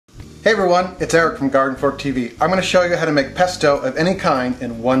Hey everyone, it's Eric from GardenFork TV. I'm going to show you how to make pesto of any kind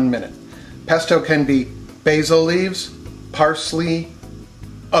in 1 minute. Pesto can be basil leaves, parsley,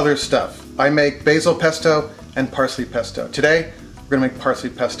 other stuff. I make basil pesto and parsley pesto. Today we're going to make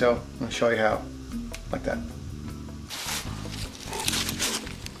parsley pesto. I'm going to show you how. Like that.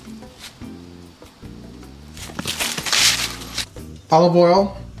 Olive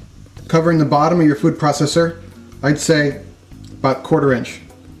oil covering the bottom of your food processor, I'd say about 1/4 inch.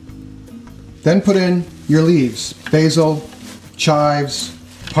 Then put in your leaves, basil, chives,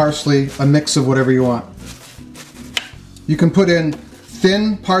 parsley, a mix of whatever you want. You can put in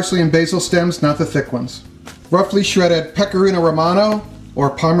thin parsley and basil stems, not the thick ones. Roughly shredded pecorino romano or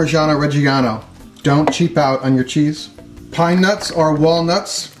parmigiano reggiano. Don't cheap out on your cheese. Pine nuts or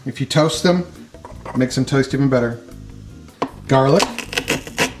walnuts, if you toast them, it makes them taste even better. Garlic.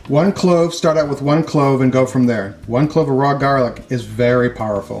 1 clove, start out with 1 clove and go from there. 1 clove of raw garlic is very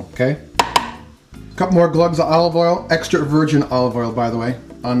powerful, okay? A couple more glugs of olive oil, extra virgin olive oil by the way,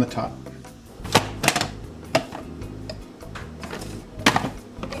 on the top.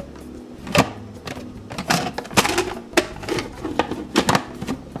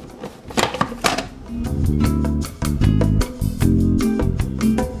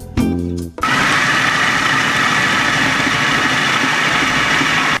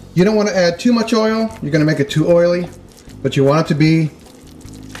 You don't want to add too much oil, you're going to make it too oily, but you want it to be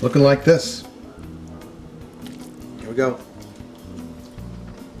looking like this. Here we go.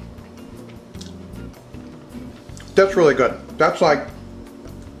 That's really good. That's like,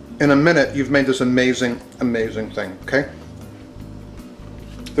 in a minute, you've made this amazing, amazing thing, okay?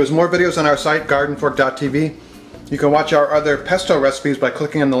 There's more videos on our site, GardenFork.tv. You can watch our other pesto recipes by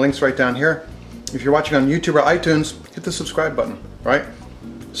clicking on the links right down here. If you're watching on YouTube or iTunes, hit the subscribe button, right?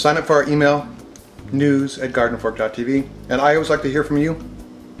 Sign up for our email, news@GardenFork.tv. And I always like to hear from you,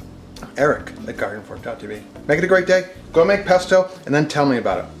 Eric@GardenFork.tv. Make it a great day. Go make pesto and then tell me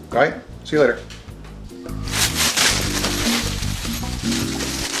about it. All right? See you later.